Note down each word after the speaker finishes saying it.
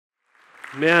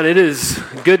Man, it is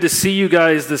good to see you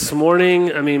guys this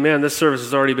morning. I mean, man, this service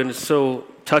has already been so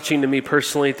touching to me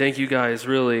personally. Thank you guys,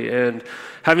 really. And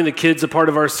having the kids a part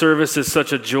of our service is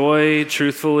such a joy,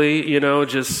 truthfully,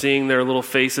 just seeing their little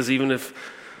faces, even if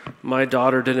my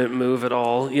daughter didn't move at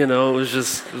all. It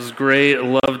was great. I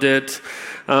loved it.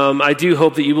 I do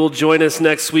hope that you will join us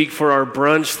next week for our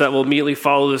brunch that will immediately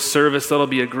follow this service. That'll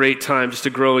be a great time just to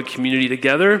grow a community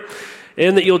together.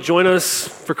 And that you'll join us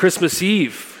for Christmas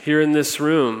Eve here in this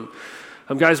room.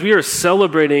 Guys, we are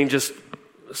celebrating just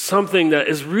something that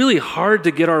is really hard to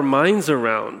get our minds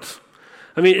around.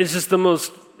 I mean, it's just the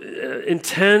most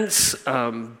intense,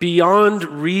 beyond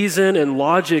reason and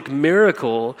logic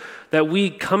miracle that we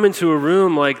come into a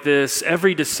room like this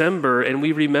every December and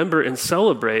we remember and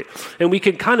celebrate. And we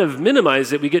can kind of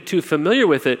minimize it, we get too familiar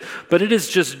with it, but it is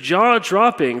just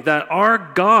jaw-dropping that our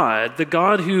God, the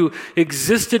God who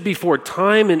existed before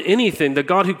time and anything, the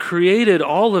God who created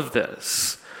all of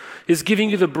this, is giving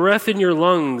you the breath in your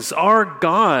lungs. Our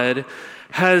God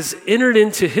has entered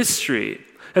into history,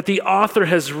 that the author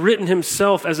has written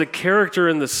himself as a character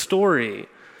in the story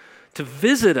to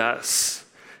visit us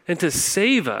and to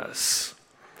save us.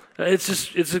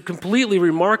 It's a completely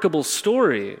remarkable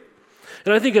story.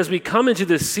 And I think as we come into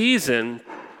this season,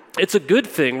 it's a good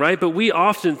thing, right? But we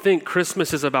often think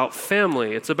Christmas is about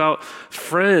family. It's about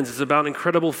friends. It's about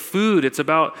incredible food. It's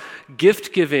about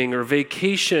gift giving or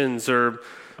vacations or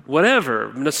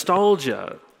whatever,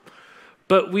 nostalgia.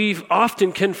 But we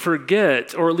often can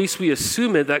forget, or at least we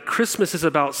assume it, that Christmas is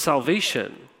about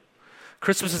salvation.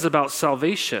 Christmas is about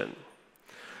salvation.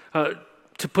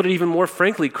 To put it even more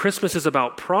frankly, Christmas is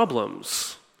about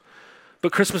problems.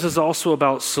 But Christmas is also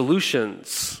about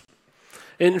solutions.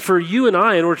 And for you and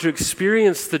I, in order to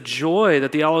experience the joy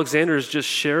that the Alexanders just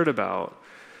shared about,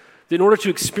 in order to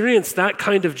experience that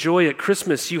kind of joy at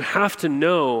Christmas, you have to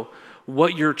know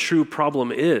what your true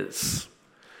problem is.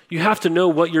 You have to know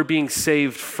what you're being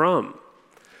saved from.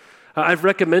 I've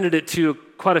recommended it to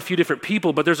quite a few different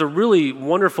people, but there's a really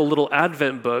wonderful little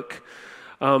Advent book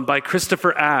by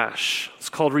Christopher Ash. It's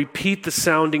called Repeat the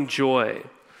Sounding Joy.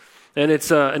 And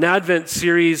it's an Advent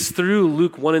series through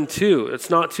Luke 1 and 2. It's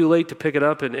not too late to pick it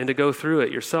up and to go through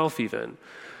it yourself even.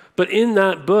 But in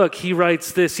that book, he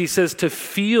writes this. He says, to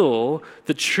feel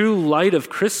the true light of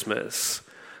Christmas,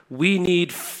 we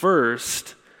need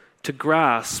first to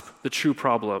grasp the true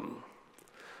problem.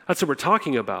 That's what we're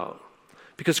talking about.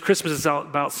 Because Christmas is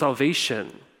about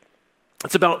salvation.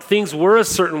 It's about things were a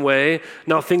certain way,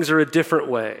 now things are a different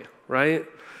way, right?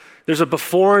 There's a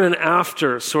before and an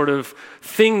after sort of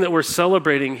thing that we're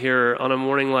celebrating here on a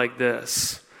morning like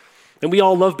this. And we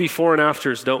all love before and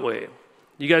afters, don't we?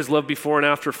 You guys love before and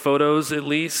after photos at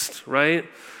least, right?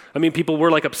 I mean, people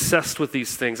were like obsessed with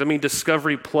these things. I mean,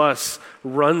 Discovery Plus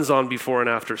runs on before and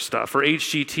after stuff, or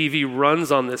HGTV runs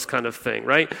on this kind of thing,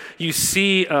 right? You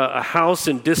see a house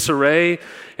in disarray,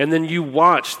 and then you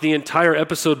watch the entire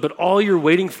episode, but all you're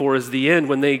waiting for is the end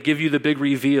when they give you the big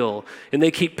reveal, and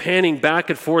they keep panning back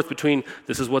and forth between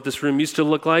this is what this room used to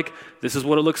look like, this is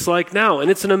what it looks like now,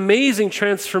 and it's an amazing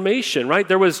transformation, right?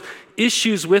 There was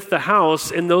issues with the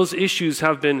house, and those issues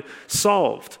have been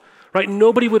solved. Right?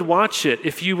 Nobody would watch it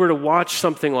if you were to watch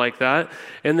something like that,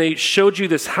 and they showed you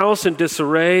this house in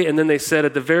disarray, and then they said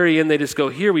at the very end, they just go,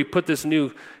 here, we put this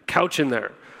new couch in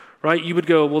there, right? You would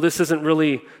go, well, this doesn't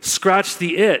really scratch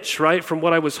the itch, right, from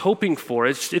what I was hoping for.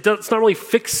 It's not really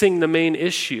fixing the main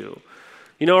issue.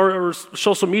 Or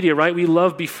social media, right? We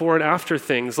love before and after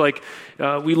things. Like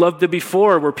we love the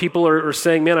before where people are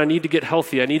saying, man, I need to get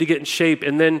healthy, I need to get in shape,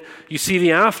 and then you see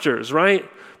the afters, right?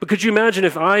 But could you imagine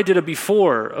if I did a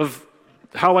before of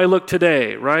how I look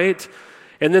today, right?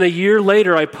 And then a year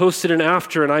later, I posted an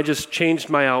after and I just changed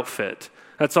my outfit.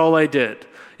 That's all I did.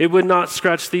 It would not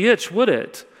scratch the itch, would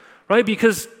it? Right?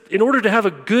 Because in order to have a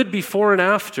good before and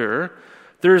after,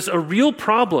 there's a real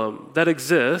problem that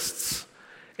exists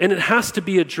and it has to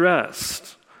be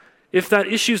addressed. If that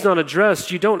issue is not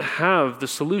addressed, you don't have the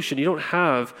solution. You don't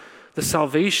have the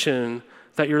salvation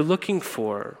that you're looking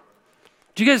for.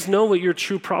 Do you guys know what your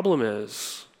true problem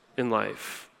is in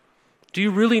life? Do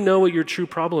you really know what your true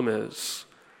problem is?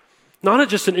 Not at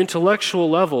just an intellectual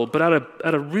level, but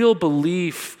at a real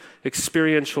belief,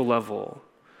 experiential level.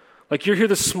 Like you're here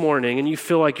this morning and you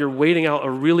feel like you're waiting out a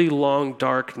really long,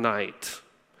 dark night.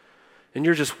 And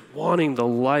you're just wanting the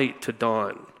light to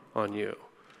dawn on you,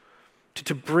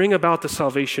 to bring about the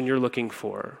salvation you're looking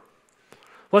for.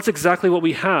 Well, that's exactly what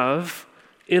we have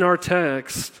in our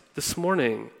text this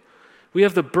morning. We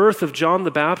have the birth of John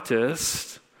the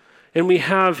Baptist, and we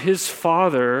have his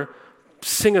father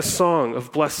sing a song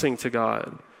of blessing to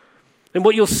God. And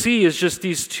what you'll see is just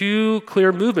these two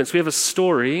clear movements. We have a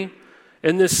story,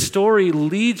 And this story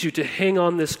leads you to hang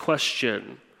on this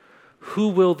question: who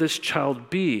will this child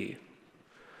be?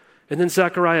 And then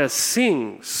Zechariah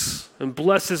sings and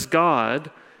blesses God,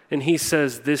 and he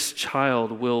says, this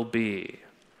child will be.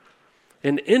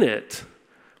 And in it,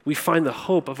 we find the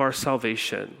hope of our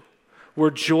salvation, where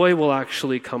joy will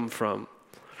actually come from.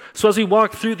 So as we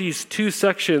walk through these two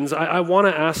sections, I want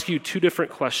to ask you two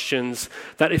different questions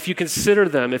that if you consider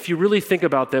them, if you really think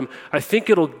about them, I think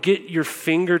it'll get your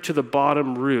finger to the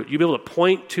bottom root. You'll be able to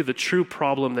point to the true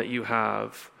problem that you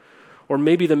have, or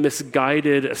maybe the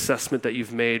misguided assessment that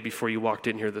you've made before you walked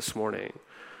in here this morning.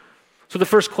 So the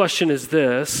first question is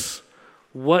this: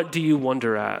 what do you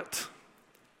wonder at?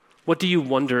 What do you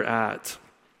wonder at?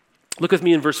 Look with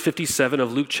me in verse 57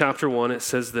 of Luke chapter 1. It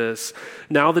says this: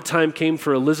 now the time came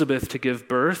for Elizabeth to give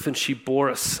birth, and she bore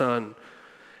a son.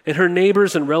 And her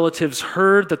neighbors and relatives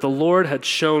heard that the Lord had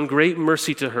shown great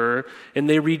mercy to her, and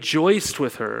they rejoiced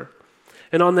with her.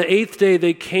 And on the 8th day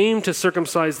they came to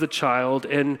circumcise the child,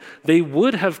 and they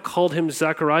would have called him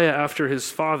Zechariah after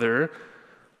his father,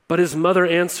 but his mother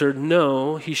answered,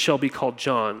 no, he shall be called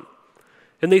John.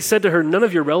 And they said to her, none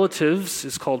of your relatives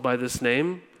is called by this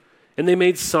name. And they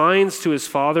made signs to his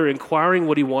father, inquiring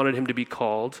what he wanted him to be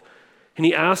called. And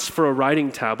he asked for a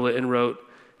writing tablet and wrote,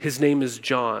 his name is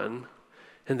John.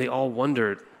 And they all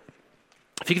wondered.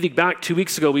 If you think back 2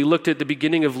 weeks ago, we looked at the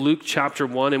beginning of Luke chapter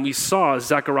 1, and we saw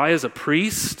Zechariah is a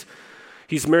priest.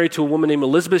 He's married to a woman named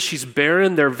Elizabeth. She's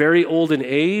barren. They're very old in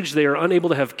age. They are unable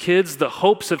to have kids. The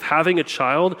hopes of having a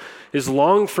child is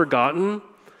long forgotten.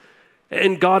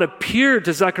 And God appeared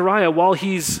to Zechariah while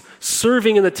he's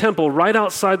serving in the temple right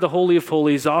outside the Holy of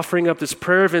Holies, offering up this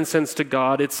prayer of incense to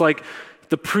God. It's like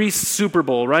the priest's Super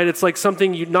Bowl, right? It's like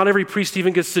something not every priest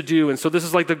even gets to do. And so this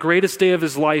is like the greatest day of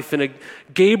his life. And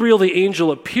Gabriel the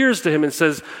angel appears to him and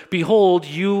says, behold,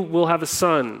 you will have a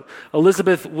son.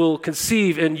 Elizabeth will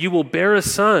conceive, and you will bear a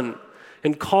son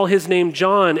and call his name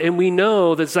John. And we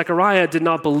know that Zechariah did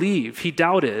not believe. He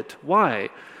doubted. Why?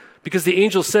 Because the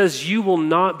angel says, you will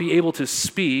not be able to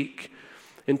speak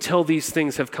until these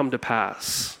things have come to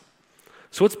pass.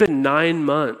 So it's been 9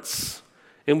 months.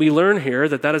 And we learn here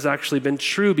that has actually been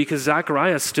true, because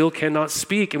Zechariah still cannot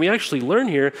speak. And we actually learn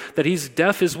here that he's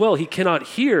deaf as well. He cannot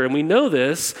hear. And we know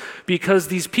this because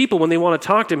these people, when they want to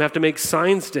talk to him, have to make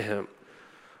signs to him.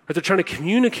 Or they're trying to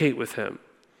communicate with him.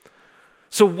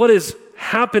 So what has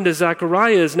happened to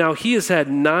Zechariah is now he has had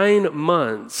 9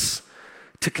 months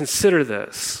to consider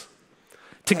this,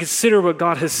 to consider what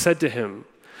God has said to him,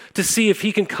 to see if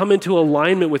he can come into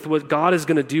alignment with what God is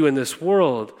going to do in this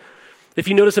world. If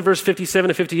you notice in verse 57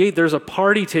 to 58, there's a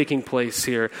party taking place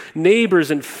here. Neighbors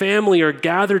and family are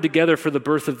gathered together for the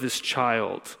birth of this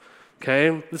child.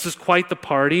 Okay? This is quite the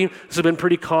party. This has been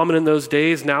pretty common in those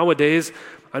days. Nowadays,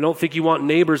 I don't think you want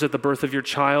neighbors at the birth of your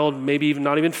child, maybe even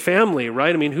not even family,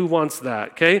 right? I mean, who wants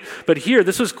that, okay? But here,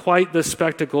 this was quite the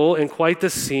spectacle and quite the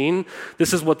scene.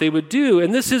 This is what they would do,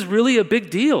 and this is really a big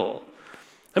deal.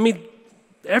 I mean,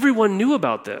 everyone knew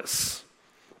about this.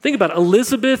 Think about it.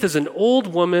 Elizabeth is an old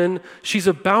woman. She's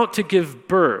about to give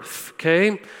birth,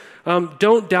 okay?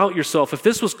 Don't doubt yourself. If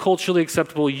this was culturally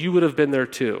acceptable, you would have been there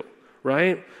too,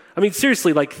 right? I mean,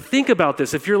 seriously, like, think about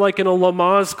this. If you're like in a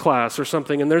Lamaze class or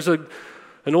something, and there's an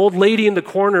old lady in the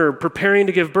corner preparing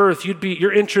to give birth,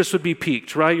 your interest would be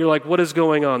piqued, right? You're like, what is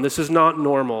going on? This is not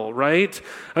normal, right?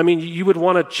 I mean, you would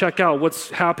want to check out what's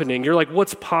happening. You're like,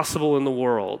 what's possible in the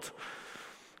world?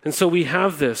 And so we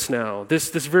have this now, this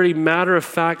very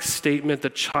matter-of-fact statement: the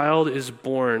child is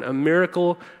born. A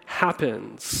miracle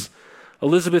happens.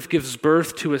 Elizabeth gives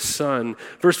birth to a son.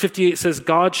 Verse 58 says,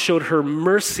 God showed her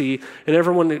mercy, and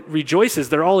everyone rejoices.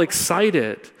 They're all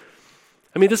excited.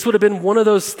 I mean, this would have been one of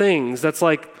those things that's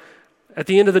like at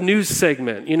the end of the news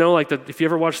segment, you know, like if you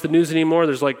ever watch the news anymore,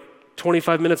 there's like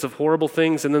 25 minutes of horrible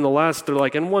things, and then the last, they're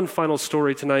like, and one final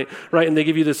story tonight, right? And they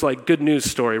give you this like good news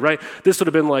story, right? This would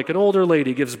have been like an older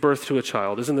lady gives birth to a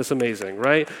child. Isn't this amazing,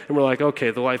 right? And we're like,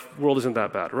 okay, the world isn't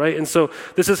that bad, right? And so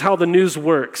this is how the news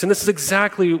works, and this is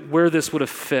exactly where this would have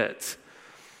fit,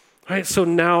 right? So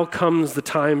now comes the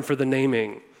time for the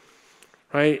naming,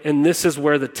 right? And this is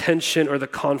where the tension or the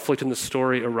conflict in the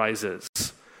story arises,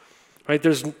 right?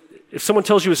 If someone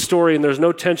tells you a story and there's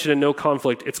no tension and no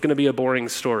conflict, it's going to be a boring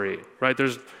story, right?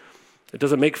 It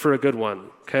doesn't make for a good one,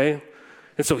 okay?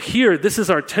 And so here, this is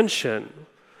our tension.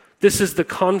 This is the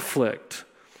conflict,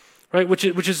 right? Which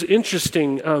is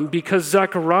interesting because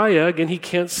Zechariah, again, he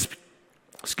can't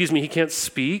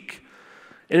speak.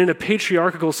 And in a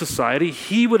patriarchal society,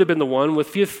 he would have been the one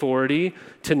with the authority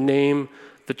to name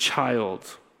the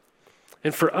child.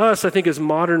 And for us, I think as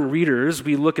modern readers,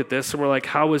 we look at this and we're like,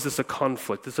 how is this a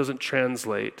conflict? This doesn't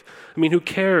translate. I mean, who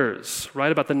cares,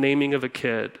 right, about the naming of a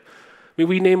kid? I mean,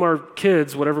 we name our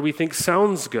kids whatever we think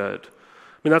sounds good.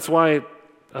 I mean, that's why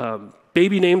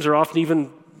baby names are often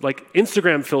even like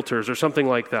Instagram filters or something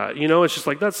like that. You know, it's just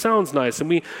like, that sounds nice. And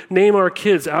we name our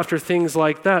kids after things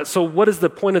like that. So what is the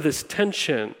point of this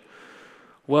tension?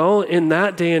 Well, in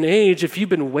that day and age, if you've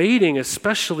been waiting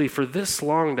especially for this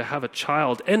long to have a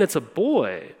child, and it's a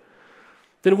boy,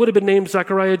 then it would have been named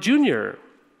Zechariah Jr.,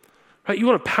 right? You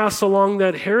want to pass along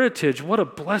that heritage. What a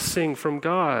blessing from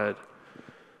God.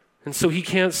 And so he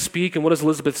can't speak, and what does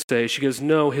Elizabeth say? She goes,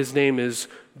 no, his name is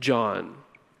John.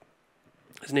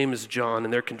 His name is John,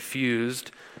 and they're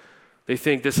confused. They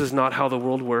think this is not how the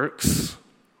world works,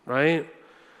 right?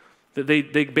 They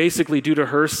basically do to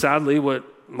her, sadly, what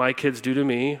my kids do to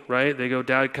me, right? They go,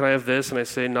 Dad, can I have this? And I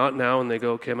say, not now. And they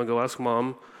go, okay, I'm going to go ask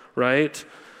Mom, right?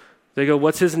 They go,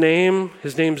 what's his name?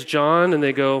 His name's John. And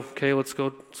they go, okay, let's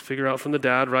go figure out from the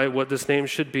dad, right, what this name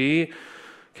should be.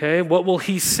 Okay, what will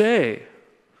he say?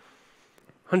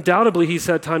 Undoubtedly, he's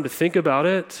had time to think about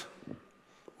it.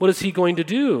 What is he going to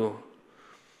do?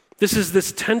 This is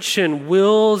this tension.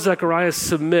 Will Zechariah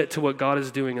submit to what God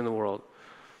is doing in the world?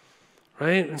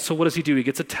 Right? And so what does he do? He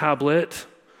gets a tablet.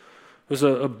 It was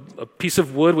a piece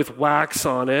of wood with wax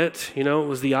on it. You know, it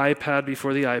was the iPad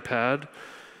before the iPad.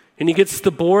 And he gets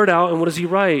the board out, and what does he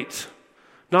write?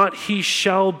 Not he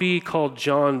shall be called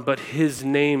John, but his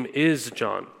name is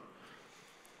John.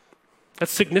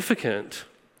 That's significant.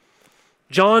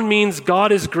 John means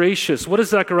God is gracious. What is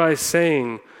Zechariah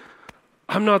saying?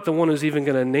 I'm not the one who's even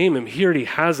going to name him. He already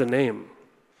has a name.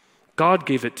 God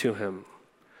gave it to him.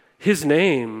 His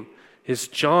name is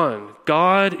John.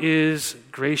 God is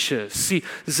gracious. See,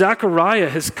 Zechariah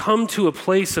has come to a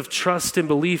place of trust and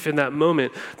belief in that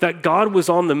moment that God was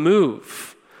on the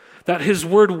move, that his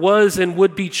word was and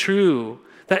would be true,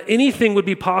 that anything would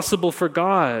be possible for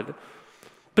God.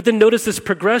 But then notice this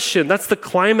progression. That's the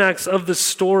climax of the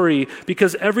story,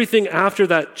 because everything after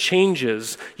that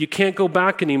changes. You can't go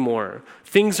back anymore.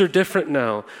 Things are different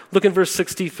now. Look in verse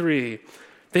 63.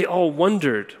 They all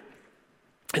wondered.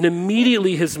 And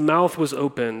immediately his mouth was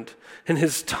opened and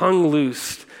his tongue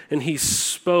loosed and he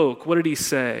spoke. What did he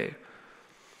say?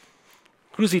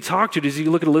 Who does he talk to? Does he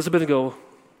look at Elizabeth and go,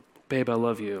 babe, I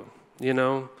love you? You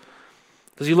know?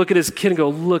 Does he look at his kid and go,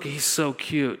 look, he's so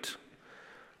cute?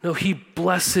 No, he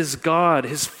blesses God.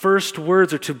 His first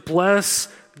words are to bless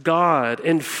God.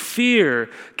 And fear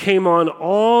came on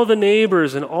all the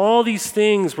neighbors, and all these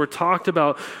things were talked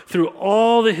about through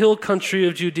all the hill country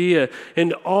of Judea.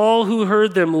 And all who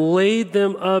heard them laid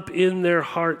them up in their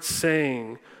hearts,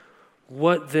 saying,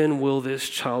 what then will this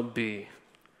child be?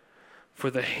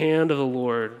 For the hand of the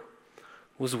Lord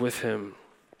was with him.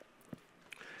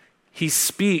 He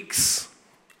speaks.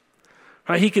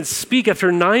 Right? He can speak.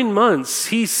 After 9 months,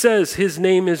 he says his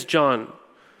name is John.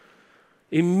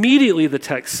 Immediately, the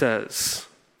text says,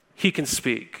 he can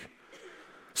speak.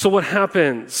 So what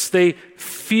happens? They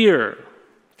fear,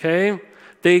 okay?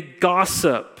 They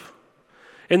gossip.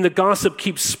 And the gossip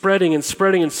keeps spreading and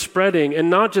spreading and spreading, and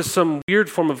not just some weird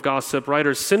form of gossip, right,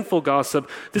 or sinful gossip.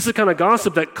 This is the kind of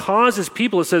gossip that causes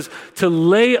people, it says, to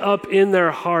lay up in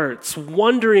their hearts,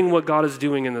 wondering what God is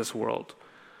doing in this world.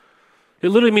 It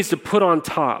literally means to put on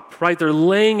top, right? They're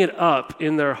laying it up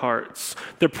in their hearts.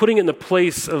 They're putting it in the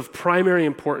place of primary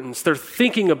importance. They're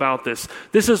thinking about this.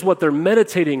 This is what they're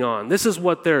meditating on. This is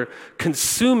what they're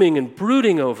consuming and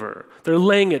brooding over. They're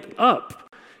laying it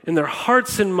up in their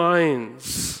hearts and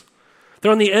minds.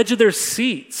 They're on the edge of their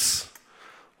seats,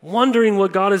 wondering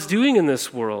what God is doing in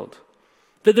this world.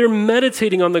 That they're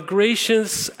meditating on the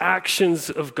gracious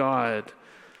actions of God.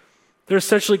 They're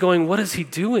essentially going, what is he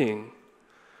doing?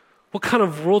 What kind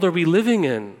of world are we living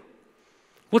in?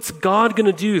 What's God going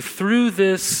to do through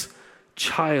this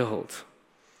child?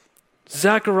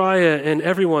 Zechariah and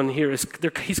everyone here,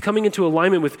 he's coming into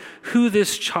alignment with who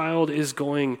this child is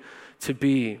going to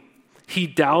be. He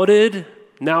doubted,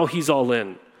 now he's all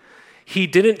in. He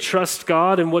didn't trust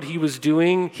God and what he was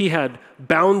doing. He had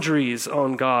boundaries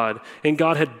on God, and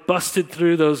God had busted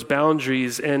through those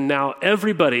boundaries, and now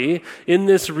everybody in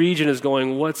this region is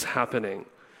going, what's happening?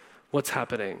 What's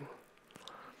happening?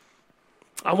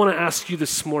 I want to ask you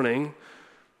this morning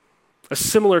a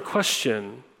similar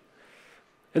question,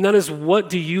 and that is, what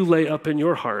do you lay up in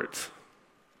your heart?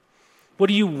 What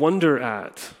do you wonder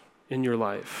at in your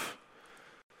life?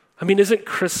 I mean, isn't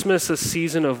Christmas a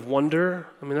season of wonder?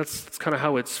 I mean, that's kind of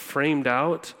how it's framed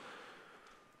out.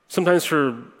 Sometimes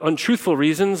for untruthful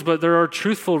reasons, but there are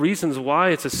truthful reasons why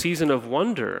it's a season of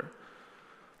wonder.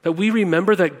 That we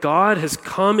remember that God has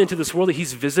come into this world, that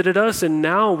he's visited us, and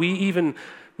now we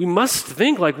must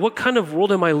think, like, what kind of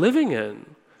world am I living in?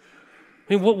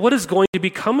 I mean, what is going to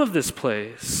become of this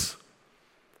place?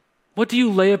 What do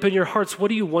you lay up in your hearts? What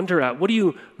do you wonder at? What do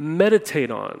you meditate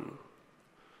on?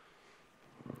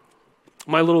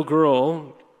 My little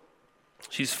girl,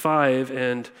 she's 5,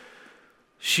 and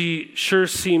she sure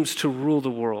seems to rule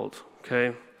the world,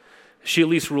 okay? She at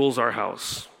least rules our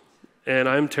house. And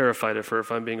I'm terrified of her,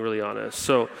 if I'm being really honest.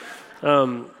 So,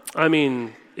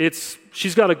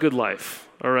 she's got a good life,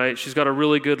 all right? She's got a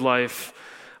really good life.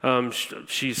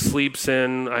 She sleeps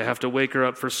in. I have to wake her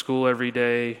up for school every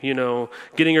day.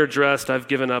 Getting her dressed, I've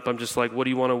given up. I'm just like, what do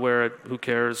you want to wear? Who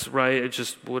cares, right? It's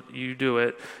just what you do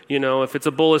it. If it's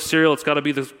a bowl of cereal, it's got to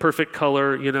be the perfect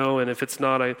color, and if it's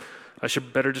not, I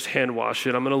should better just hand wash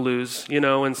it. I'm going to lose,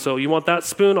 and so you want that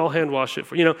spoon? I'll hand wash it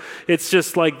for, it's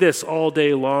just like this all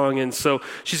day long. And so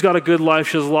she's got a good life.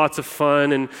 She has lots of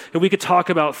fun. And we could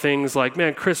talk about things like,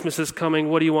 man, Christmas is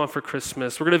coming. What do you want for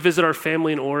Christmas? We're going to visit our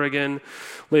family in Oregon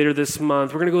later this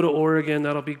month. We're going to go to Oregon.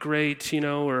 That'll be great,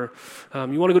 or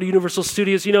you want to go to Universal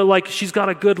Studios? She's got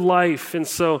a good life. And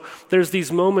so there's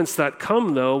these moments that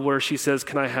come, though, where she says,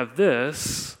 can I have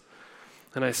this?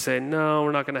 And I say, no,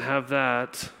 we're not going to have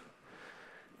that.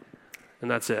 And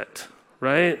that's it,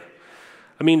 right?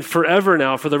 Forever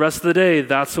now, for the rest of the day,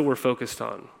 that's what we're focused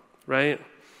on, right?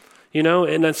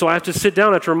 And then so I have to sit down,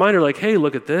 I have to remind her, like, hey,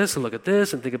 look at this, and look at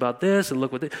this, and think about this, and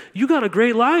look what this. You got a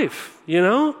great life,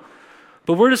 But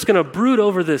we're just going to brood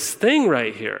over this thing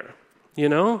right here,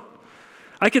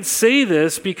 I could say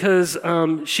this because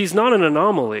she's not an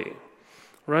anomaly,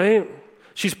 right?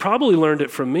 She's probably learned it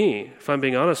from me, if I'm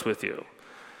being honest with you.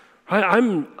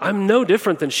 I'm no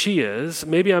different than she is.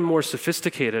 Maybe I'm more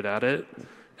sophisticated at it,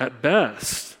 at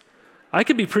best. I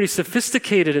could be pretty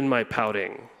sophisticated in my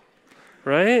pouting,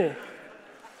 right?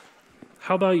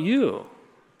 How about you?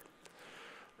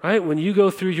 Right? When you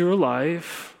go through your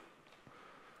life,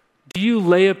 do you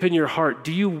lay up in your heart?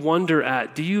 Do you wonder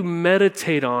at? Do you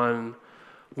meditate on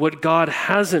what God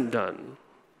hasn't done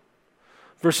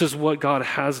versus what God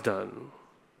has done?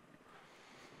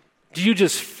 Do you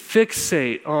just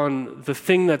fixate on the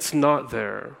thing that's not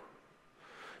there?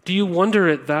 Do you wonder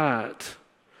at that?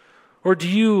 Or do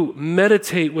you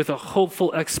meditate with a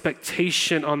hopeful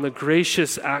expectation on the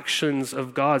gracious actions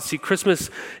of God? See, Christmas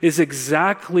is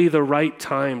exactly the right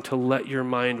time to let your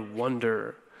mind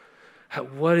wonder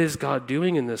at what is God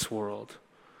doing in this world?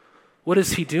 What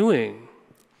is he doing?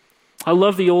 I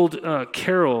love the old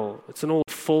carol. It's an old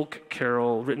folk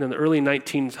carol written in the early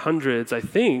 1900s, I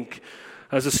think,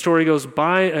 as the story goes,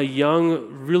 by a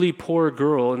young, really poor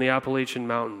girl in the Appalachian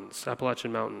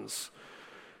Mountains.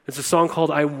 It's a song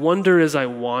called I Wonder As I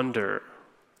Wander.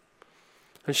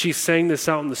 And she sang this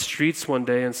out in the streets one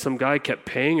day, and some guy kept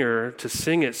paying her to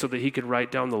sing it so that he could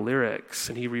write down the lyrics,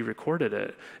 and he re-recorded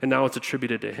it, and now it's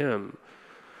attributed to him.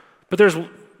 But there's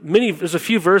a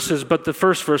few verses, but the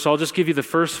first verse, I'll just give you the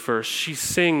first verse. She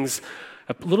sings,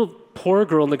 a little poor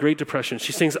girl in the Great Depression,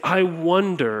 she sings, I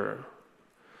wonder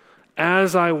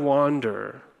as I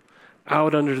wander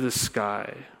out under the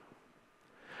sky,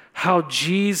 how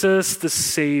Jesus the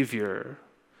Savior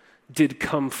did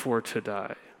come for to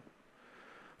die,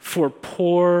 for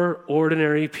poor,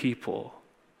 ordinary people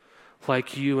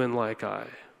like you and like I.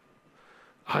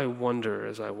 I wonder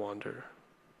as I wander.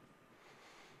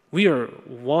 We are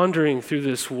wandering through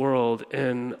this world,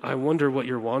 and I wonder what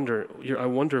you're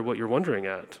wondering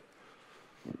at.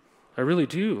 I really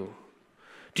do.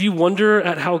 Do you wonder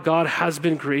at how God has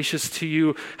been gracious to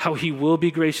you, how he will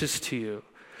be gracious to you?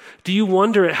 Do you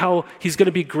wonder at how he's going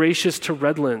to be gracious to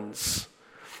Redlands?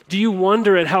 Do you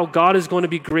wonder at how God is going to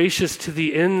be gracious to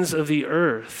the ends of the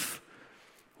earth?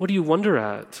 What do you wonder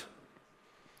at?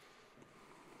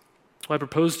 Well, I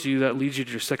propose to you that leads you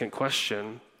to your second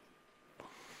question.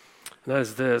 And that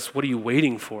is this: what are you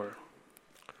waiting for?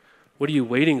 What are you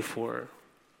waiting for?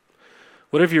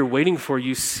 Whatever you're waiting for,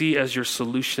 you see as your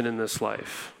solution in this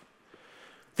life.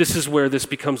 This is where this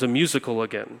becomes a musical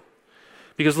again.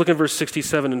 Because look at verse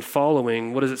 67 and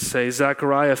following. What does it say?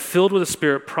 Zechariah, filled with the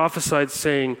Spirit, prophesied,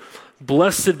 saying,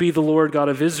 Blessed be the Lord God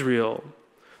of Israel.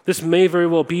 This may very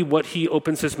well be what he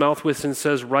opens his mouth with and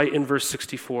says right in verse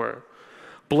 64.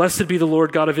 Blessed be the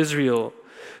Lord God of Israel,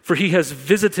 for he has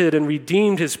visited and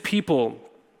redeemed his people.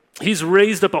 He's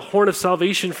raised up a horn of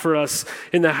salvation for us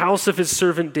in the house of his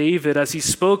servant David, as he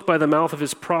spoke by the mouth of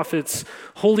his prophets,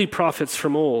 holy prophets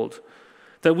from old,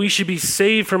 that we should be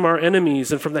saved from our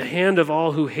enemies and from the hand of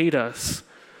all who hate us,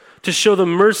 to show the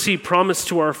mercy promised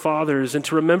to our fathers and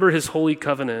to remember his holy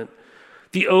covenant,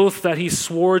 the oath that he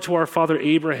swore to our father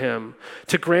Abraham,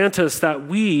 to grant us that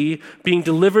we, being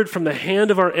delivered from the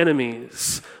hand of our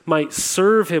enemies, might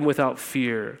serve him without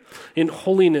fear, in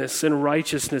holiness and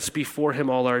righteousness before him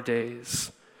all our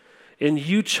days. And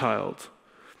you, child,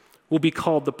 will be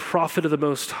called the prophet of the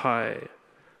Most High.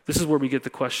 This is where we get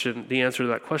the answer to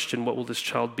that question, what will this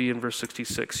child be, in verse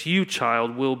 66. You,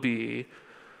 child, will be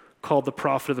called the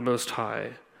prophet of the Most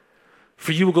High.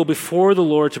 For you will go before the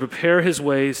Lord to prepare his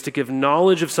ways, to give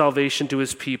knowledge of salvation to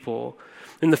his people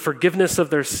and the forgiveness of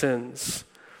their sins.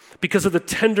 Because of the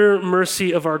tender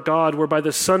mercy of our God, whereby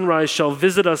the sunrise shall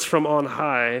visit us from on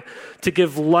high, to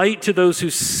give light to those who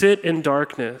sit in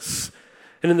darkness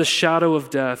and in the shadow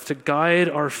of death, to guide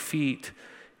our feet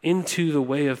into the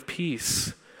way of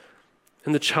peace.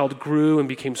 And the child grew and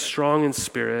became strong in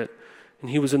spirit,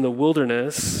 and he was in the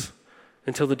wilderness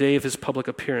until the day of his public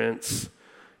appearance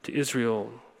to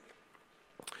Israel.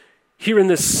 Here in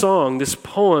this song, this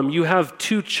poem, you have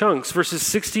two chunks. Verses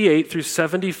 68 through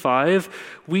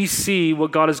 75, we see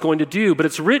what God is going to do, but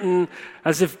it's written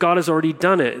as if God has already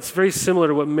done it. It's very similar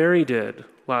to what Mary did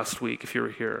last week, if you were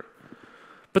here.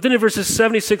 But then in verses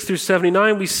 76 through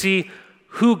 79, we see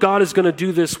who God is going to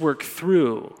do this work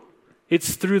through.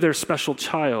 It's through their special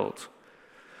child.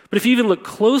 But if you even look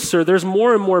closer, there's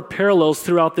more and more parallels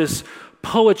throughout this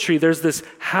poetry. There's this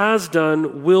has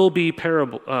done, will be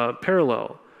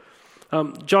parallel.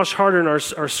 Josh Harder in our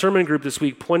sermon group this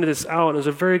week pointed this out, and it was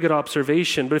a very good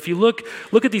observation. But if you look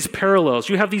at these parallels,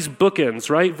 you have these bookends,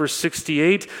 right? Verse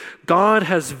 68, God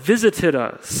has visited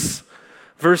us.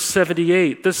 Verse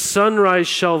 78, the sunrise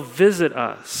shall visit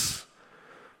us.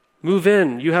 Move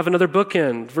in, you have another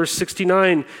bookend. Verse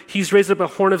 69, he's raised up a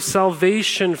horn of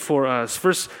salvation for us.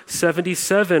 Verse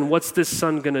 77, what's this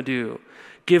son going to do?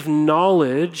 Give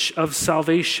knowledge of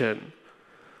salvation.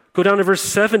 Go down to verse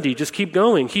 70, just keep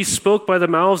going. He spoke by the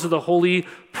mouths of the holy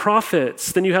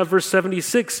prophets. Then you have verse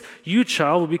 76, you,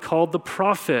 child, will be called the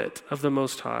prophet of the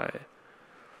Most High.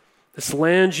 This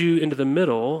lands you into the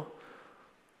middle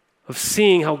of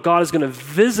seeing how God is going to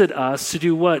visit us to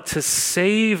do what? To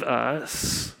save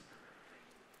us.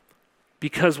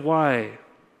 Because why?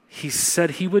 He said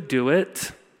he would do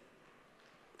it,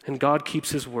 and God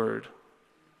keeps his word.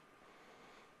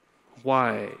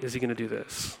 Why is he going to do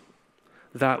this?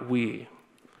 That we,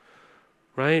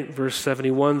 right? Verse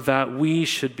 71, that we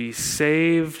should be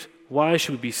saved. Why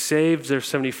should we be saved? Verse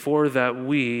 74, that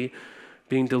we,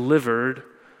 being delivered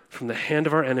from the hand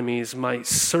of our enemies, might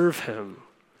serve him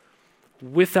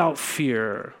without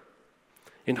fear,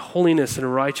 in holiness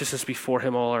and righteousness before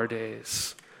him all our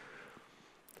days.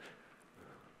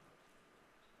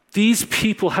 These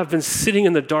people have been sitting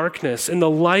in the darkness, and the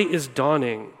light is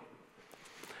dawning.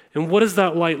 And what does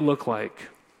that light look like?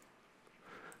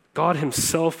 God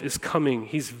himself is coming.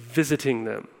 He's visiting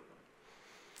them.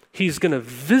 He's going to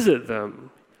visit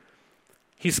them.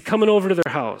 He's coming over to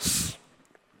their house.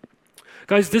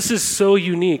 Guys, this is so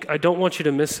unique. I don't want you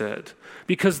to miss it.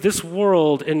 Because this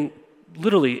world, and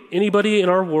literally anybody in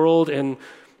our world and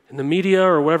in the media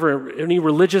or wherever, any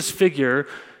religious figure,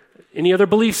 any other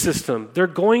belief system, they're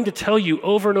going to tell you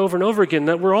over and over and over again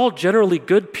that we're all generally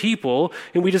good people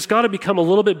and we just got to become a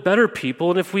little bit better people.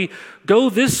 And if we go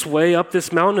this way up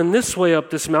this mountain and this way up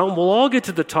this mountain, we'll all get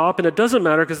to the top and it doesn't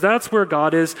matter because that's where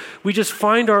God is. We just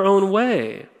find our own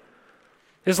way.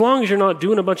 As long as you're not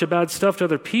doing a bunch of bad stuff to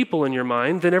other people in your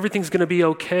mind, then everything's going to be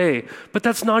okay. But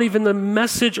that's not even the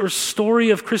message or story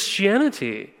of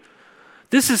Christianity.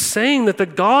 This is saying that the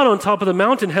God on top of the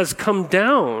mountain has come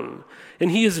down and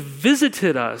he has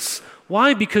visited us.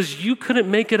 Why? Because you couldn't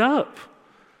make it up.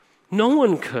 No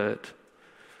one could.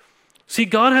 See,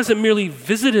 God hasn't merely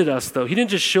visited us, though. He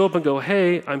didn't just show up and go,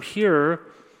 hey, I'm here.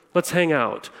 Let's hang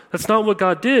out. That's not what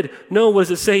God did. No, what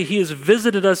does it say? He has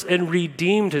visited us and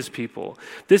redeemed his people.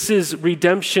 This is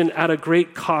redemption at a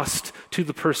great cost to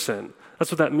the person.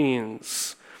 That's what that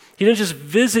means. He didn't just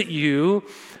visit you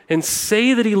and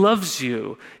say that he loves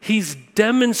you. He's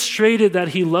demonstrated that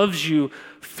he loves you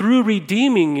through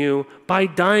redeeming you by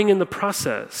dying in the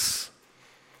process.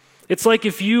 It's like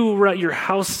if you were at your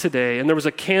house today and there was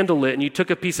a candle lit and you took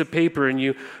a piece of paper and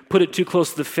you put it too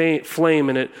close to the flame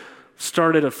and it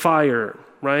started a fire,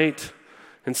 right?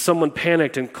 And someone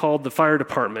panicked and called the fire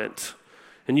department.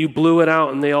 And you blew it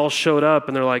out and they all showed up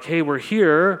and they're like, hey, we're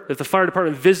here. If the fire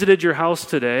department visited your house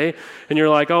today and you're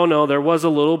like, oh no, there was a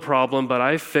little problem, but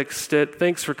I fixed it.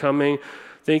 Thanks for coming.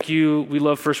 Thank you. We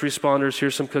love first responders.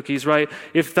 Here's some cookies, right?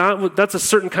 If that's a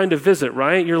certain kind of visit,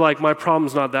 right? You're like, my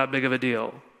problem's not that big of a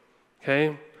deal,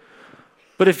 okay?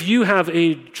 But if you have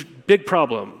a big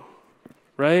problem,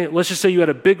 right? Let's just say you had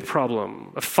a big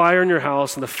problem, a fire in your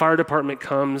house, and the fire department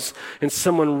comes, and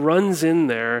someone runs in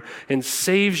there and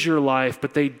saves your life,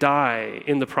 but they die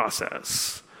in the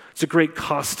process. It's a great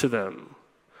cost to them.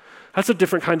 That's a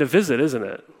different kind of visit, isn't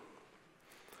it?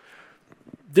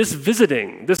 This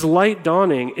visiting, this light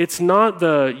dawning, it's not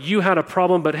the you had a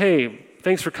problem, but hey,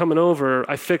 thanks for coming over,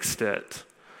 I fixed it.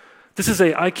 This is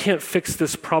I can't fix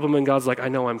this problem, and God's like, I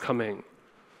know I'm coming.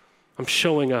 I'm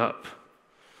showing up.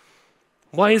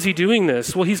 Why is he doing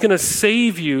this? Well, he's going to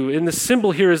save you. And the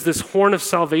symbol here is this horn of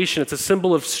salvation. It's a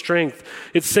symbol of strength.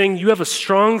 It's saying you have a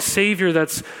strong Savior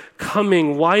that's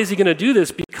coming. Why is he going to do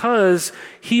this? Because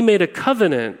he made a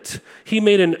covenant. He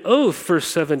made an oath, verse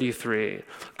 73.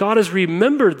 God has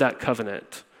remembered that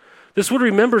covenant. This word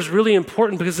remember is really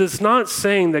important because it's not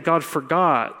saying that God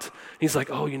forgot. He's like,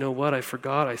 oh, you know what? I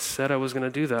forgot. I said I was going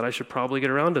to do that. I should probably get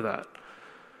around to that.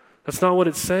 That's not what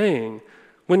it's saying.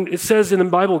 When it says in the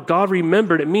Bible, God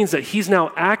remembered, it means that he's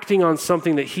now acting on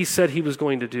something that he said he was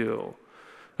going to do.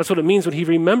 That's what it means when he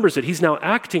remembers it. He's now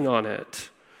acting on it.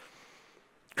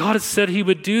 God has said he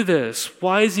would do this.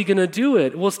 Why is he going to do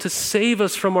it? Well, it's to save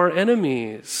us from our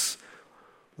enemies.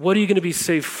 What are you going to be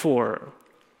saved for?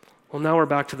 Well, now we're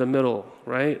back to the middle,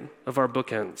 right, of our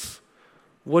bookends.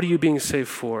 What are you being saved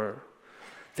for?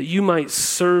 That you might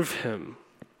serve him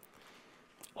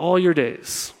all your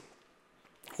days.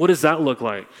 What does that look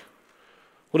like?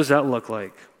 What does that look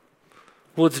like?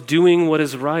 Well, it's doing what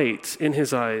is right in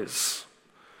his eyes.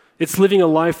 It's living a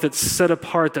life that's set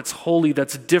apart, that's holy,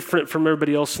 that's different from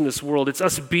everybody else in this world. It's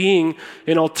us being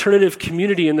an alternative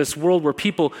community in this world where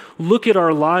people look at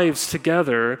our lives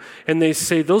together and they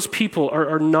say, those people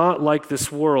are not like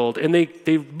this world. And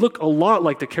they look a lot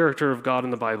like the character of God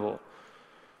in the Bible.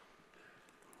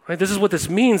 Right? This is what this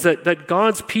means, that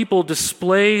God's people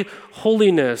display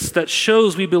holiness, that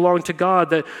shows we belong to God,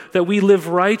 that we live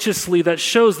righteously, that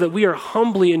shows that we are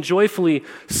humbly and joyfully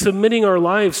submitting our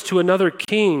lives to another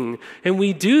king. And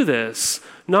we do this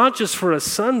not just for a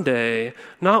Sunday,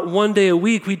 not one day a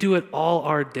week, we do it all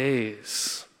our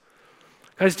days.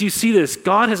 Guys, do you see this?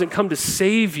 God hasn't come to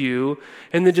save you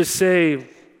and then just say,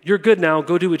 you're good now,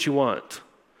 go do what you want.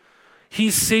 He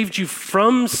saved you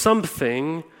from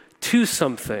something to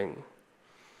something.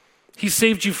 He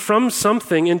saved you from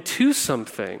something and to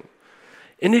something.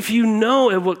 And if you know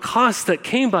at what cost that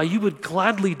came by, you would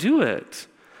gladly do it.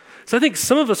 So I think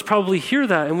some of us probably hear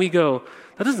that and we go,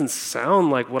 that doesn't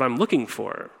sound like what I'm looking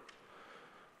for.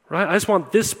 Right? I just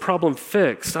want this problem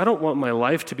fixed. I don't want my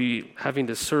life to be having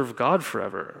to serve God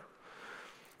forever.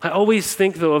 I always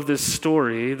think, though, of this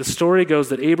story. The story goes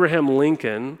that Abraham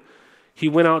Lincoln, he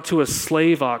went out to a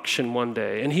slave auction one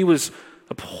day, and he was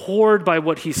abhorred by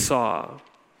what he saw.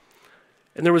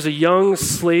 And there was a young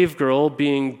slave girl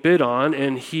being bid on,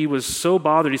 and he was so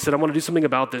bothered. He said, I want to do something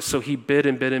about this. So he bid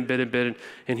and bid and bid and bid,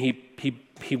 and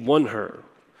he won her.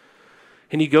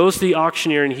 And he goes to the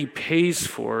auctioneer, and he pays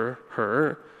for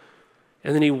her.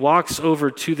 And then he walks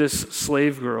over to this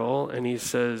slave girl, and he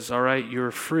says, all right,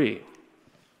 you're free.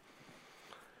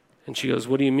 And she goes,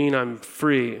 what do you mean I'm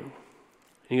free? And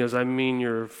he goes, I mean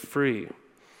you're free.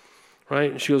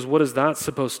 Right? And she goes, what is that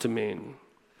supposed to mean?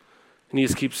 And he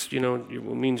just keeps, it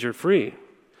means you're free.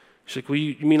 She's like, well,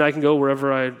 you mean I can go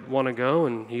wherever I want to go?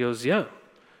 And he goes, yeah.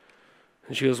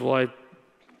 And she goes, well, I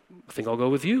think I'll go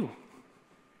with you.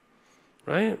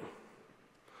 Right?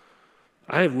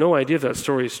 I have no idea if that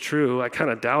story is true. I kind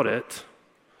of doubt it.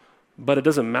 But it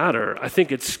doesn't matter. I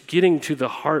think it's getting to the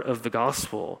heart of the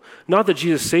gospel. Not that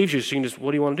Jesus saves you so you can just,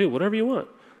 what do you want to do? Whatever you want.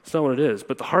 It's not what it is.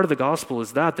 But the heart of the gospel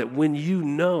is that when you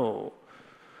know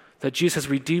that Jesus has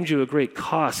redeemed you at great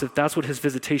cost, if that's what his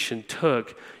visitation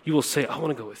took, you will say, I want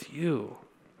to go with you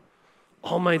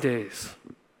all my days.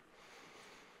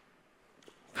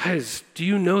 Guys, do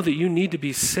you know that you need to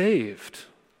be saved?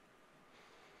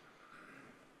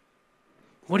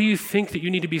 What do you think that you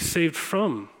need to be saved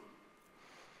from?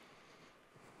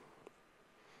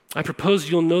 I propose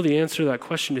you'll know the answer to that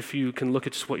question if you can look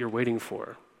at just what you're waiting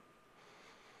for.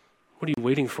 What are you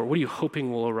waiting for? What are you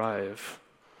hoping will arrive?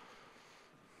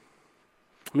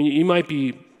 I mean, you might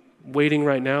be waiting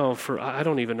right now for, I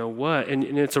don't even know what, and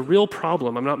it's a real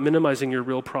problem. I'm not minimizing your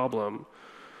real problem.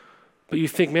 But you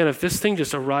think, man, if this thing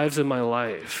just arrives in my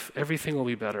life, everything will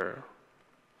be better.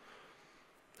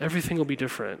 Everything will be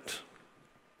different.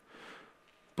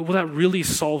 But will that really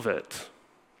solve it?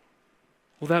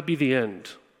 Will that be the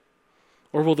end?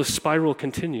 Or will the spiral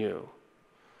continue?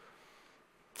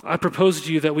 I propose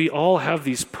to you that we all have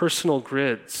these personal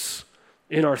grids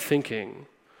in our thinking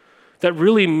that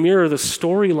really mirror the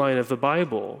storyline of the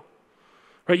Bible.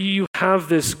 Right? You have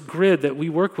this grid that we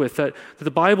work with that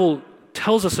the Bible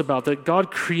tells us about, that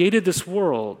God created this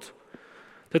world,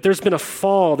 that there's been a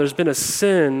fall, there's been a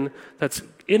sin that's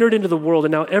entered into the world,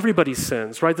 and now everybody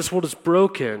sins, right? This world is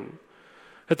broken.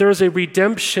 That there is a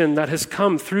redemption that has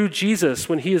come through Jesus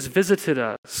when he has visited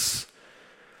us.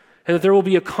 And that there will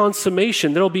be a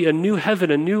consummation. There will be a new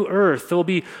heaven, a new earth. There will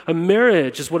be a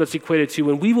marriage, is what it's equated to,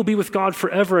 and we will be with God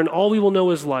forever, and all we will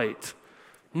know is light.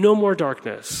 No more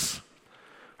darkness.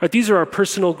 Right, these are our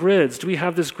personal grids. Do we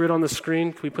have this grid on the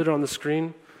screen? Can we put it on the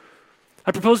screen?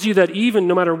 I propose to you that even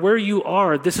no matter where you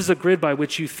are, this is a grid by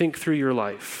which you think through your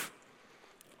life.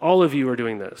 All of you are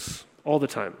doing this all the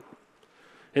time.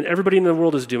 And everybody in the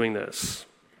world is doing this.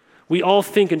 We all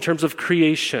think in terms of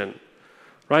creation,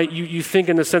 right? You think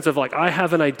in the sense of like, I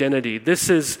have an identity. This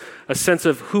is a sense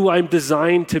of who I'm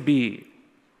designed to be.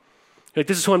 Like,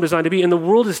 this is who I'm designed to be. And the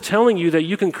world is telling you that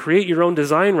you can create your own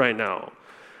design right now.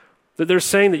 That they're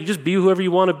saying that you just be whoever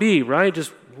you want to be, right?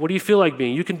 Just what do you feel like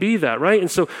being? You can be that, right?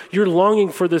 And so you're longing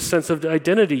for this sense of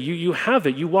identity. You have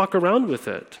it. You walk around with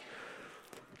it.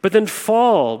 But then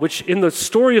fall, which in the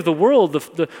story of the world,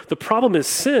 the problem is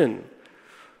sin.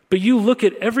 But you look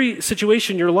at every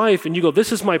situation in your life and you go,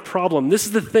 this is my problem. This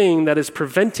is the thing that is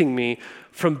preventing me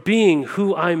from being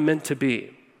who I'm meant to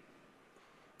be,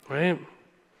 right?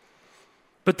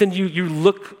 But then you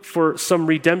look for some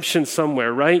redemption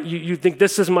somewhere, right? You think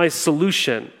this is my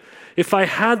solution. If I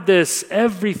had this,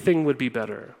 everything would be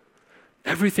better.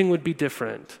 Everything would be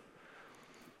different.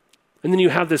 And then you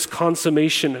have this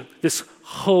consummation, this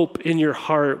hope in your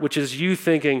heart, which is you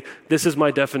thinking, this is my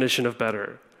definition of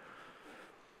better.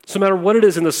 So no matter what it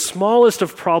is, in the smallest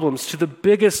of problems to the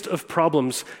biggest of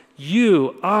problems,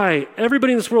 you, I,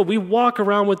 everybody in this world, we walk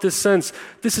around with this sense,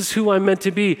 this is who I'm meant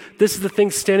to be. This is the thing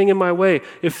standing in my way.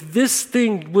 If this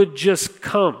thing would just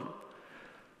come,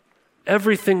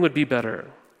 everything would be better.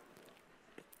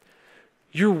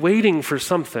 You're waiting for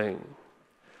something.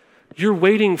 You're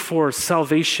waiting for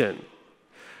salvation.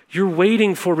 You're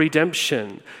waiting for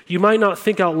redemption. You might not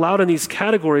think out loud in these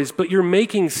categories, but you're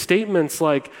making statements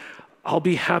like, I'll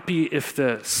be happy if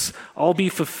this. I'll be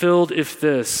fulfilled if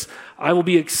this. I will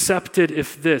be accepted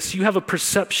if this. You have a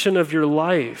perception of your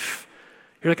life.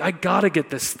 You're like, I gotta get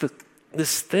this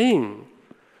thing.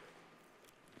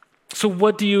 So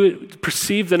what do you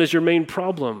perceive then as your main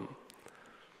problem?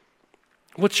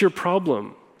 What's your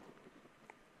problem?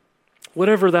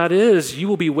 Whatever that is, you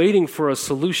will be waiting for a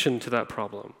solution to that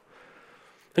problem.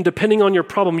 And depending on your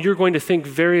problem, you're going to think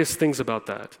various things about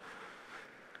that.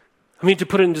 I mean, to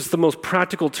put it in just the most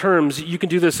practical terms, you can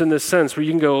do this in this sense where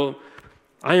you can go,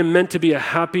 I am meant to be a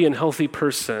happy and healthy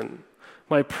person.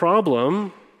 My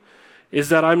problem is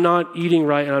that I'm not eating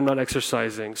right and I'm not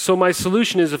exercising. So my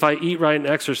solution is if I eat right and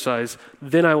exercise,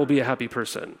 then I will be a happy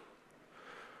person,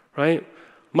 right?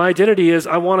 My identity is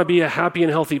I want to be a happy and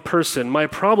healthy person. My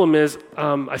problem is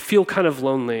I feel kind of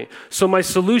lonely. So my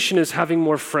solution is having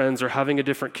more friends or having a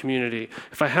different community.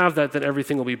 If I have that, then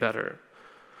everything will be better.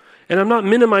 And I'm not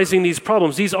minimizing these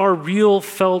problems. These are real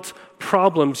felt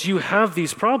problems. You have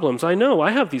these problems. I know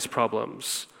I have these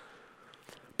problems.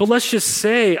 But let's just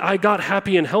say I got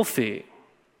happy and healthy.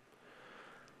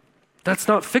 That's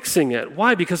not fixing it.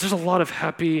 Why? Because there's a lot of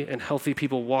happy and healthy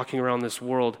people walking around this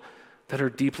world that are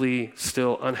deeply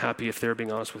still unhappy, if they're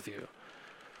being honest with you.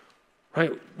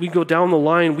 Right? We go down the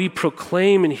line, we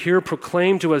proclaim and hear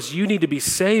proclaimed to us, you need to be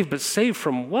saved, but saved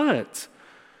from what?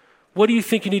 What do you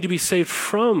think you need to be saved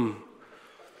from?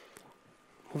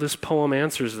 Well, this poem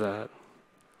answers that.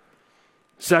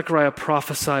 Zechariah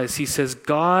prophesies, he says,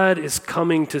 God is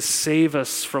coming to save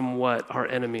us from what? Our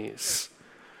enemies.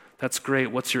 That's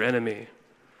great. What's your enemy?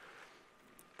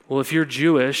 Well, if you're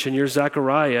Jewish and you're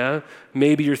Zechariah,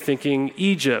 maybe you're thinking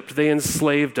Egypt, they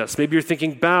enslaved us. Maybe you're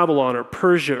thinking Babylon or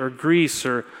Persia or Greece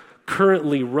or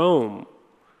currently Rome.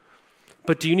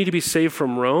 But do you need to be saved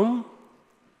from Rome?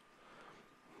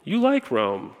 You like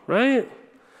Rome, right?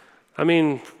 I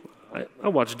mean, I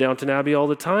watch Downton Abbey all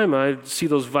the time. I see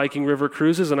those Viking River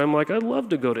cruises and I'm like, I'd love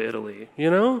to go to Italy, you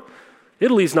know?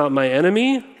 Italy's not my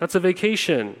enemy. That's a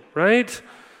vacation, right?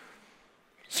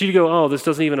 So you go, oh, this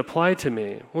doesn't even apply to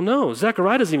me. Well, no,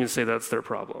 Zechariah doesn't even say that's their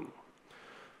problem.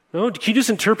 No, can you just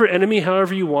interpret enemy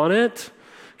however you want it?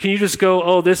 Can you just go,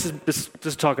 oh, this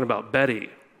is talking about Betty,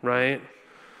 right?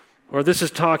 Or this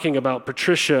is talking about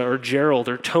Patricia or Gerald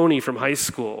or Tony from high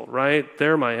school, right?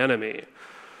 They're my enemy.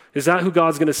 Is that who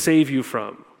God's going to save you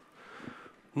from?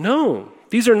 No,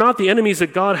 these are not the enemies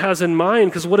that God has in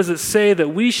mind, because what does it say? That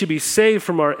we should be saved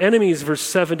from our enemies, verse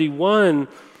 71.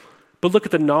 But look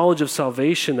at the knowledge of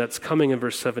salvation that's coming in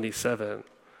verse 77.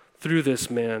 Through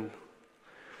this man,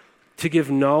 to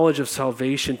give knowledge of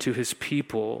salvation to his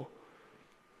people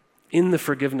in the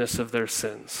forgiveness of their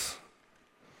sins.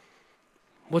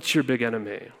 What's your big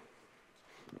enemy?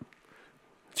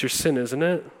 It's your sin, isn't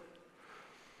it?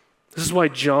 This is why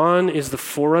John is the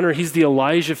forerunner. He's the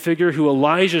Elijah figure who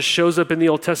Elijah shows up in the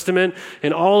Old Testament,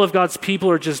 and all of God's people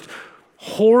are just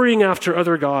whoring after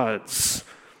other gods,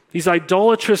 these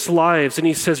idolatrous lives, and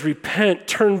he says, repent,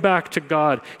 turn back to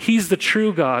God. He's the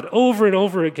true God, over and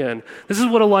over again. This is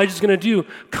what Elijah's going to do.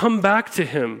 Come back to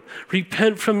him.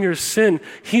 Repent from your sin.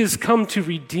 He has come to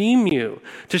redeem you,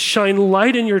 to shine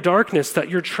light in your darkness that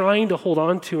you're trying to hold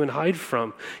on to and hide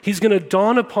from. He's going to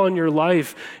dawn upon your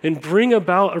life and bring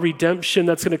about a redemption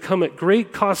that's going to come at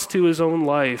great cost to his own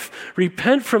life.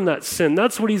 Repent from that sin.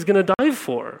 That's what he's going to die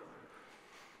for.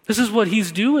 This is what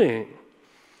he's doing.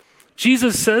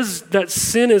 Jesus says that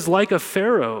sin is like a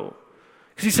Pharaoh.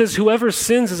 Because he says, whoever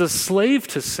sins is a slave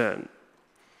to sin.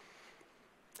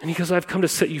 And he goes, I've come to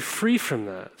set you free from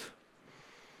that.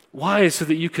 Why? So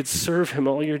that you could serve him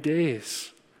all your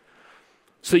days.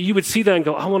 So that you would see that and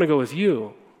go, I want to go with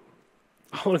you.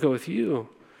 I want to go with you.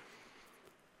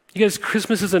 You guys,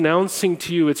 Christmas is announcing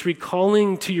to you, it's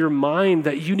recalling to your mind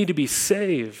that you need to be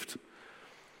saved.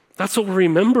 That's what we're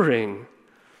remembering.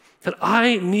 That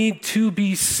I need to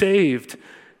be saved,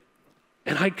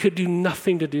 and I could do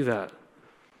nothing to do that.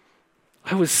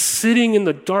 I was sitting in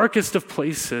the darkest of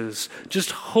places,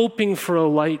 just hoping for a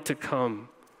light to come,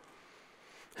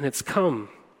 and it's come.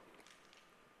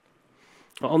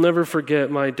 I'll never forget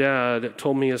my dad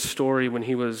told me a story when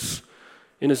he was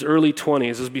in his early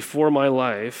 20s, it was before my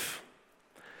life,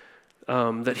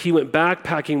 that he went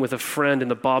backpacking with a friend in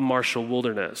the Bob Marshall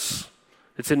Wilderness.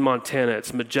 It's in Montana.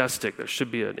 It's majestic. There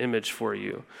should be an image for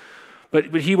you.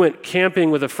 But he went camping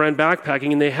with a friend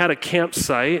backpacking, and they had a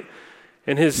campsite,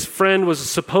 and his friend was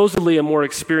supposedly a more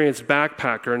experienced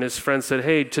backpacker, and his friend said,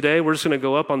 hey, today we're just going to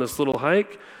go up on this little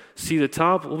hike, see the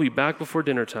top, we'll be back before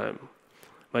dinner time.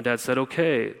 My dad said,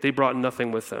 okay. They brought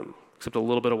nothing with them except a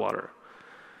little bit of water.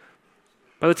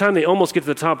 By the time they almost get to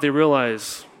the top, they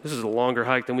realize this is a longer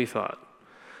hike than we thought.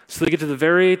 So they get to the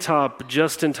very top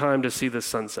just in time to see the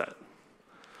sunset.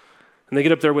 And they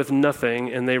get up there with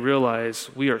nothing, and they realize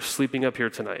we are sleeping up here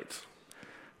tonight.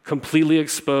 Completely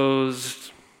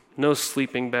exposed, no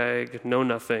sleeping bag, no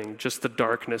nothing, just the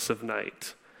darkness of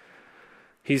night.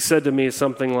 He said to me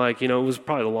something like, it was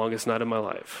probably the longest night of my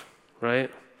life,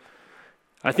 right?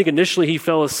 I think initially he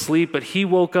fell asleep, but he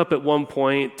woke up at one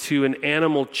point to an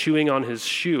animal chewing on his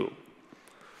shoe,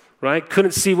 right?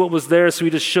 Couldn't see what was there, so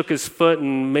he just shook his foot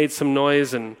and made some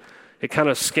noise, and it kind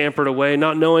of scampered away,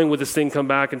 not knowing would this thing come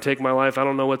back and take my life. I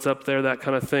don't know what's up there, that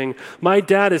kind of thing. My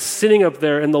dad is sitting up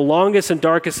there in the longest and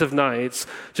darkest of nights,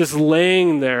 just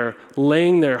laying there,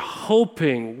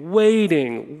 hoping,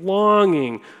 waiting,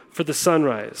 longing for the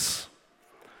sunrise.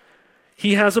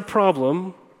 He has a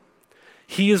problem.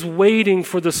 He is waiting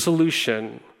for the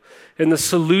solution, and the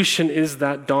solution is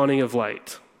that dawning of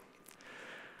light.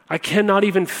 I cannot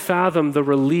even fathom the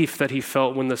relief that he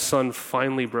felt when the sun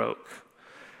finally broke.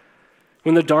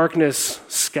 When the darkness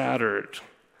scattered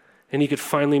and he could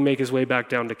finally make his way back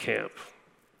down to camp,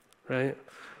 right?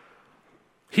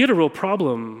 He had a real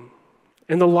problem,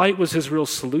 and the light was his real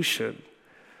solution.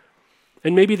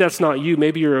 And maybe that's not you.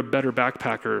 Maybe you're a better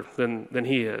backpacker than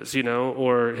he is,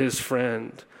 or his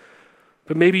friend.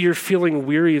 But maybe you're feeling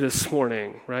weary this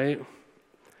morning, right?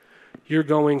 You're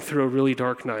going through a really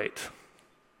dark night.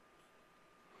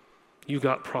 You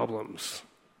got problems,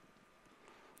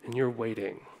 and you're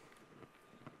waiting.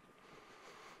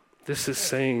 This is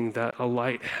saying that a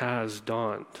light has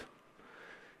dawned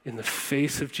in the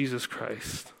face of Jesus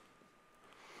Christ.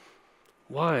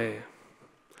 Why?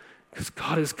 Because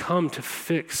God has come to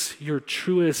fix your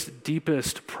truest,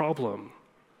 deepest problem.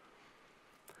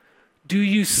 Do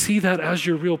you see that as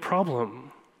your real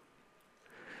problem?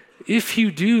 If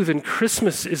you do, then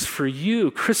Christmas is for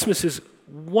you. Christmas is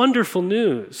wonderful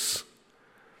news.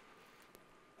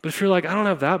 But if you're like, I don't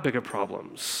have that big of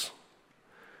problems,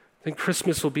 then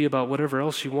Christmas will be about whatever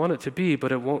else you want it to be,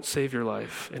 but it won't save your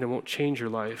life, and it won't change your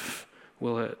life,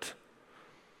 will it?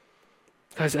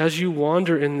 Guys, as you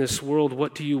wander in this world,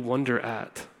 what do you wonder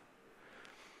at?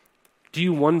 Do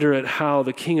you wonder at how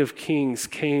the King of Kings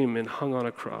came and hung on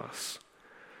a cross?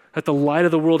 That the light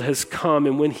of the world has come,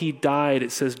 and when he died,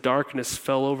 it says darkness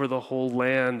fell over the whole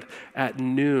land at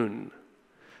noon.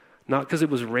 Not because it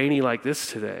was rainy like this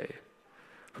today,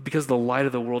 but because the light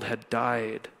of the world had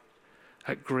died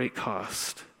at great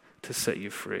cost to set you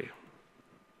free.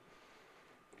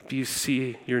 Do you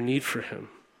see your need for him?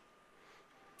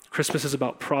 Christmas is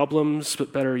about problems,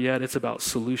 but better yet, it's about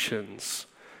solutions,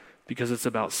 because it's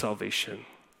about salvation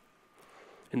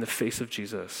in the face of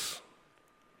Jesus.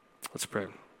 Let's pray.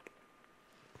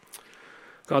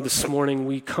 God, this morning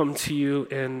we come to you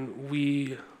and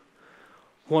we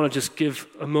want to just give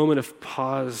a moment of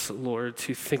pause, Lord,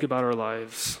 to think about our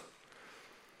lives.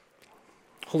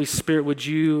 Holy Spirit, would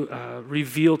you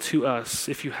reveal to us,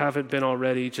 if you haven't been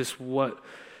already, just what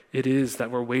it is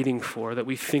that we're waiting for, that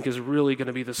we think is really going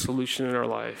to be the solution in our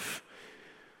life.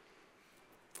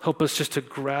 Help us just to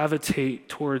gravitate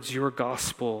towards your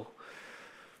gospel,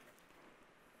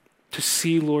 to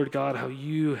see, Lord God, how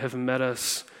you have met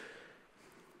us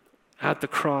at the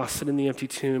cross and in the empty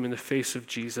tomb in the face of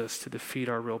Jesus to defeat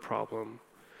our real problem.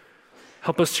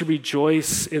 Help us to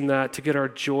rejoice in that, to get our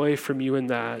joy from you in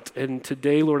that. And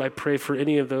today, Lord, I pray for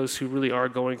any of those who really are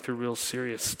going through real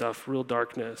serious stuff, real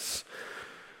darkness.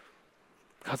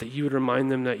 God, that you would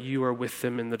remind them that you are with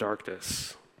them in the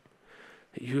darkness,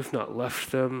 that you have not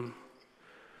left them,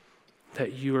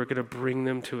 that you are going to bring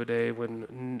them to a day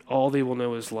when all they will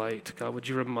know is light. God, would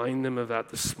you remind them of that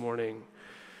this morning?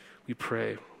 We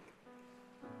pray.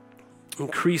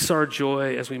 Increase our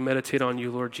joy as we meditate on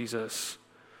you, Lord Jesus.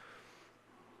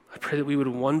 I pray that we would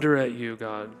wonder at you,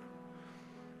 God,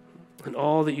 and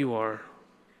all that you are.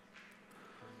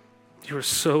 You are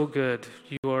so good.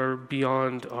 You are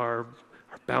beyond our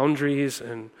boundaries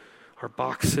and our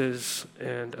boxes,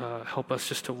 and help us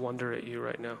just to wonder at you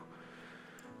right now.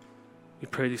 We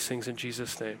pray these things in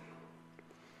Jesus' name.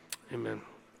 Amen.